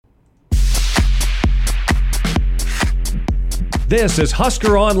This is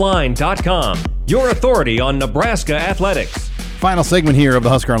HuskerOnline.com, your authority on Nebraska athletics. Final segment here of the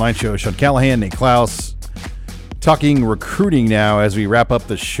Husker Online Show. Sean Callahan, Nate Klaus, talking recruiting now as we wrap up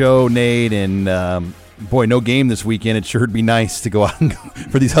the show, Nate. And boy, no game this weekend. It sure would be nice to go out and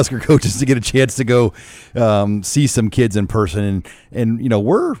for these Husker coaches to get a chance to go see some kids in person. And you know,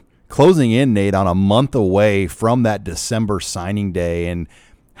 we're closing in, Nate, on a month away from that December signing day. And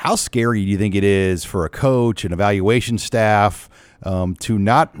how scary do you think it is for a coach and evaluation staff to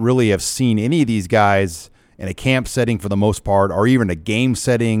not really have seen any of these guys in a camp setting for the most part, or even a game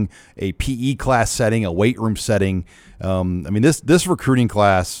setting, a PE class setting, a weight room setting? I mean, this recruiting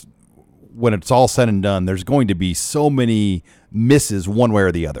class, when it's all said and done, there's going to be so many misses one way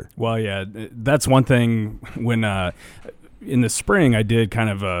or the other. Well, yeah, that's one thing. When in the spring, I did kind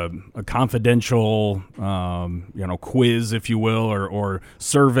of a confidential, quiz, if you will, or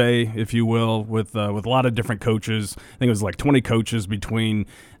survey, if you will, with a lot of different coaches. I think it was like 20 coaches between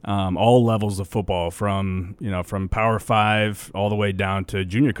all levels of football, from Power 5 all the way down to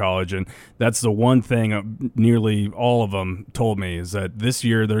junior college. And that's the one thing nearly all of them told me, is that this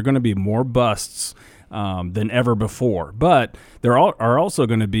year there are going to be more busts than ever before. But there are also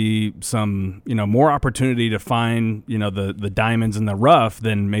going to be some, more opportunity to find, the diamonds in the rough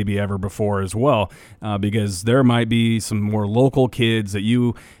than maybe ever before as well, because there might be some more local kids that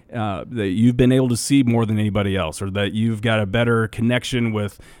you've been able to see more than anybody else, or that you've got a better connection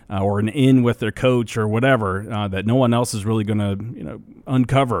with, or an in with their coach or whatever, that no one else is really going to,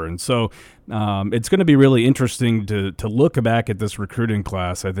 uncover. And so it's going to be really interesting to look back at this recruiting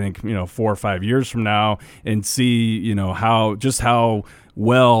class, I think, 4 or 5 years from now, and see, how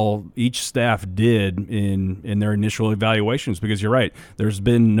well each staff did in their initial evaluations. Because you're right, there's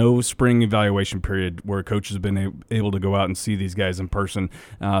been no spring evaluation period where coaches have been able to go out and see these guys in person.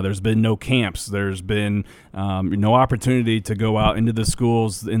 There's been no camps. There's been no opportunity to go out into the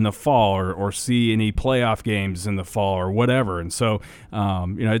schools in the fall, or see any playoff games in the fall or whatever. And so,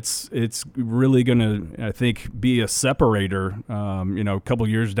 it's really going to, I think, be a separator, a couple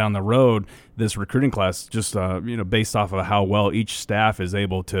years down the road, this recruiting class, just, based off of how well each staff is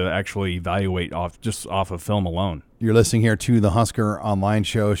able to actually evaluate off of film alone. You're listening here to the Husker Online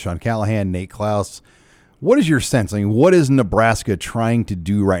Show. Sean Callahan, Nate Klaus. What is your sense? I mean, what is Nebraska trying to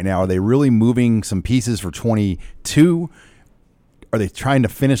do right now? Are they really moving some pieces for 22? Are they trying to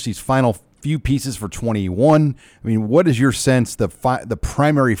finish these final few pieces for 21? I mean, what is your sense the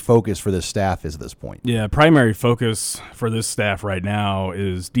primary focus for this staff is at this point? Yeah, primary focus for this staff right now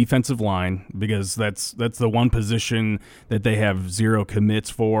is defensive line, because that's the one position that they have zero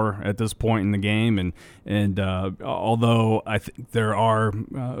commits for at this point in the game. And although I think there are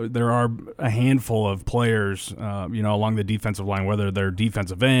a handful of players, along the defensive line, whether they're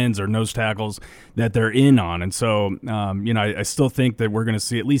defensive ends or nose tackles, that they're in on. And so, I still think that we're going to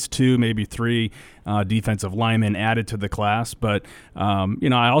see at least 2, maybe 3 defensive linemen added to the class. But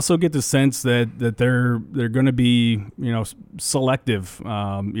I also get the sense that they're going to be selective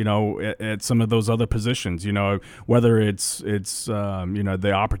at some of those other positions, whether it's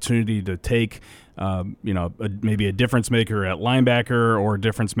the opportunity to take maybe a difference maker at linebacker, or a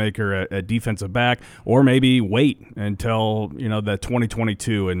difference maker at defensive back, or maybe wait until the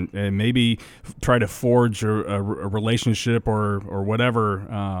 2022 and maybe try to forge a relationship or whatever,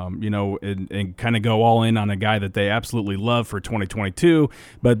 and kind of go all in on a guy that they absolutely love for 2022,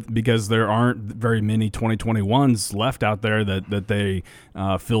 but because there aren't very many 2021s left out there that they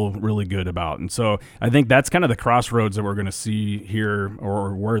feel really good about. And so I think that's kind of the crossroads that we're going to see here,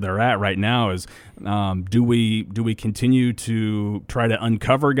 or where they're at right now, is do we continue to try to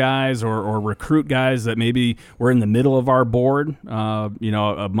uncover guys or recruit guys that maybe were in the middle of our board,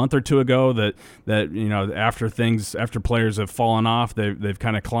 a month or two ago, that after players have fallen off, they've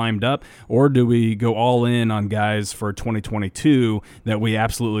kind of climbed up, or do we go all in on guys for 2022 that we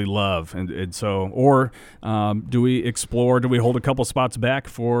absolutely love, and so, or do we hold a couple spots back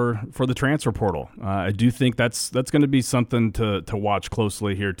for the transfer portal? I do think that's going to be something to watch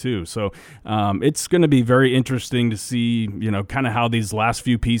closely here too. So it's going to be very interesting to see, kind of how these last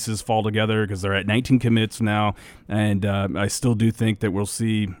few pieces fall together, because they're at 19 commits now. And I still do think that we'll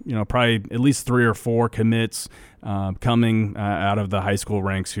see, probably at least 3 or 4 commits coming out of the high school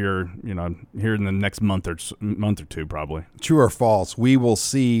ranks here in the next month or two, probably. True or false, we will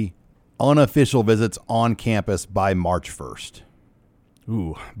see unofficial visits on campus by March 1st.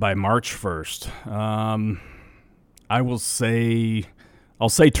 Ooh, by March 1st. I'll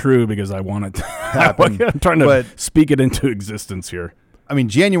say true, because I want it to happen. I'm trying to speak it into existence here. I mean,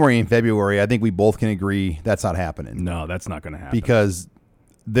 January and February, I think we both can agree that's not happening. No, that's not going to happen. Because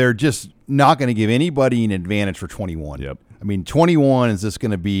they're just not going to give anybody an advantage for 21. Yep. I mean, 21 is just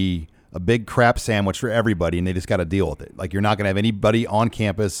going to be a big crap sandwich for everybody, and they just got to deal with it. Like, you're not going to have anybody on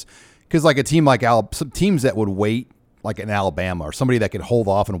campus because, like, a team like some teams that would wait, like an Alabama or somebody that could hold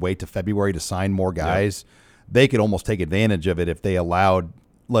off and wait to February to sign more guys, they could almost take advantage of it if they allowed,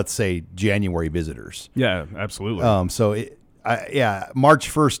 let's say, January visitors. Yeah, absolutely. March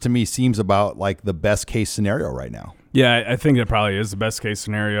 1st to me seems about like the best case scenario right now. Yeah, I think that probably is the best case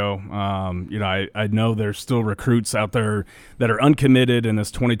scenario. I know there's still recruits out there that are uncommitted in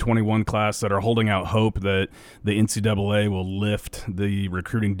this 2021 class that are holding out hope that the NCAA will lift the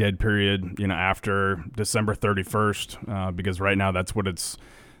recruiting dead period, after December 31st, because right now that's what it's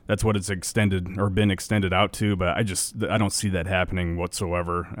extended or been extended out to. But I don't see that happening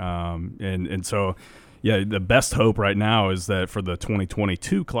whatsoever. And so. Yeah, the best hope right now is that for the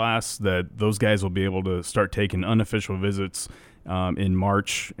 2022 class that those guys will be able to start taking unofficial visits in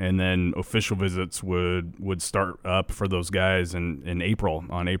March, and then official visits would start up for those guys in April,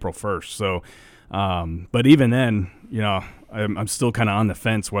 on April 1st. So, but even then, I'm still kind of on the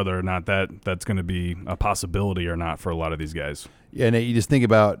fence whether or not that's going to be a possibility or not for a lot of these guys. Yeah, and you just think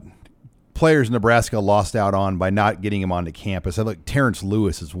about players Nebraska lost out on by not getting him onto campus. I look, Terrence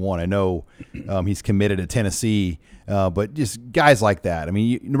Lewis is one. I know he's committed to Tennessee, but just guys like that. I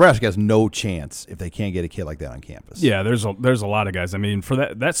mean, Nebraska has no chance if they can't get a kid like that on campus. Yeah, there's a lot of guys. I mean, for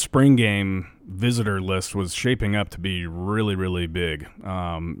that spring game visitor list was shaping up to be really, really big.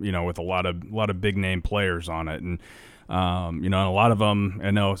 With a lot of big name players on it, and a lot of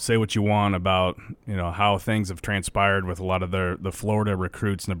them, say what you want about, how things have transpired with a lot of the Florida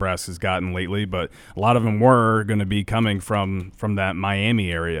recruits Nebraska's gotten lately, but a lot of them were going to be coming from that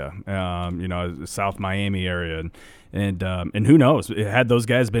Miami area, South Miami area. And who knows? Had those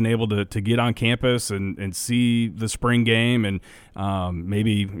guys been able to get on campus and see the spring game, and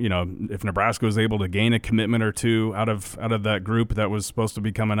maybe if Nebraska was able to gain a commitment or two out of that group that was supposed to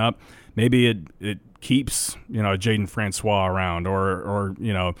be coming up, maybe it keeps Jaden Francois around, or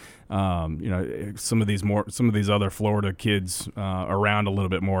some of these other Florida kids around a little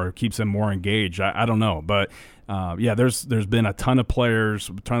bit more, keeps them more engaged. I don't know, but. There's been a ton of players,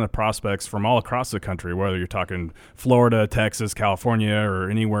 a ton of prospects from all across the country, whether you're talking Florida, Texas, California, or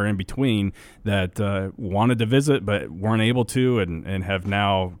anywhere in between, that wanted to visit but weren't able to, and have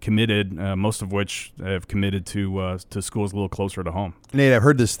now committed, most of which have committed to schools a little closer to home. Nate, I've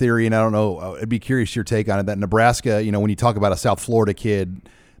heard this theory, and I don't know, I'd be curious your take on it, that Nebraska, when you talk about a South Florida kid,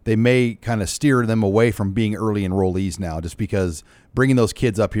 they may kind of steer them away from being early enrollees now, just because bringing those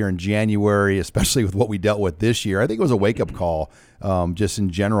kids up here in January, especially with what we dealt with this year, I think it was a wake-up call. Just in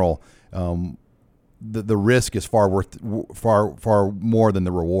general, the risk is far more than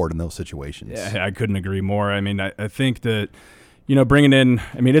the reward in those situations. Yeah, I couldn't agree more. I mean, I think that bringing in,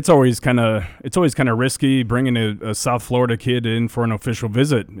 I mean, it's always kind of risky bringing a South Florida kid in for an official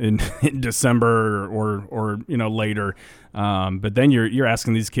visit in December or later. But then you're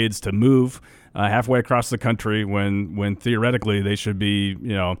asking these kids to move halfway across the country when theoretically they should be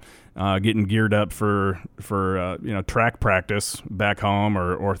getting geared up for track practice back home,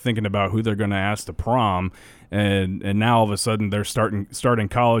 or thinking about who they're going to ask to prom. And now all of a sudden they're starting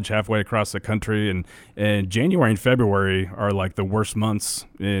college halfway across the country, and January and February are like the worst months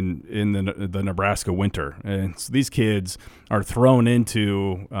in the Nebraska winter, and so these kids are thrown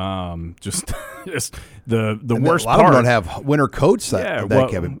into just the worst part. A lot of them don't have winter coats. I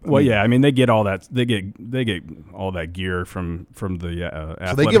mean, they get all that. They get all that gear from the athletic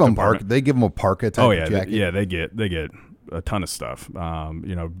so they give them department. They give them a parka type of jacket. They get a ton of stuff,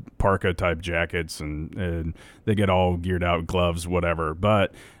 parka type jackets, and they get all geared out, gloves, whatever.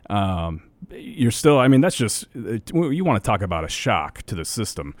 But you're still, I mean, that's just, you want to talk about a shock to the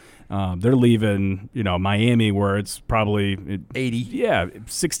system. They're leaving, Miami, where it's probably 80,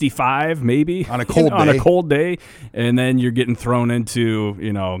 65 maybe on a cold day. On a cold day, and then you're getting thrown into,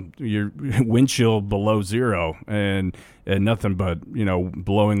 your wind chill below zero, and nothing but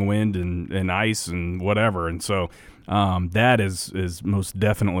blowing wind and ice and whatever, and so. That is most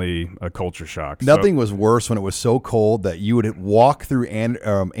definitely a culture shock. Nothing was worse when it was so cold that you would walk through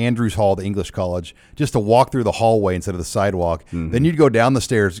Andrews Hall, the English college, just to walk through the hallway instead of the sidewalk. Mm-hmm. Then you'd go down the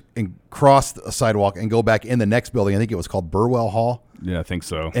stairs and cross the sidewalk and go back in the next building. I think it was called Burwell Hall. Yeah, I think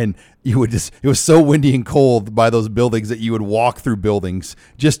so. And you would it was so windy and cold by those buildings that you would walk through buildings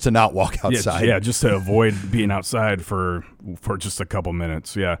just to not walk outside. Yeah, just to avoid being outside for just a couple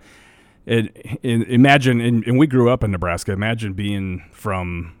minutes. Yeah. Imagine, and we grew up in Nebraska. Imagine being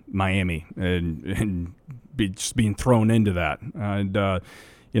from Miami and just being thrown into that. And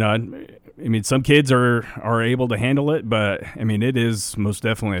I mean, some kids are able to handle it, but I mean, it is most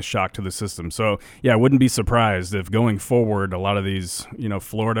definitely a shock to the system. So yeah, I wouldn't be surprised if going forward, a lot of these,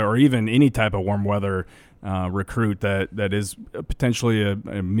 Florida or even any type of warm weather recruit that is potentially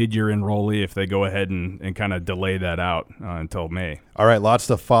a mid-year enrollee, if they go ahead and kind of delay that out until May. All right, lots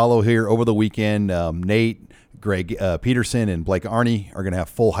to follow here over the weekend. Nate, Greg Peterson, and Blake Arney are going to have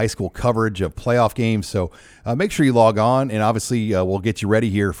full high school coverage of playoff games. So make sure you log on, and obviously we'll get you ready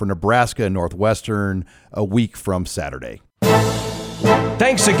here for Nebraska and Northwestern a week from Saturday.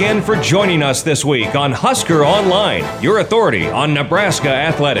 Thanks again for joining us this week on Husker Online, your authority on Nebraska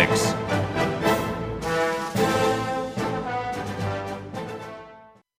athletics.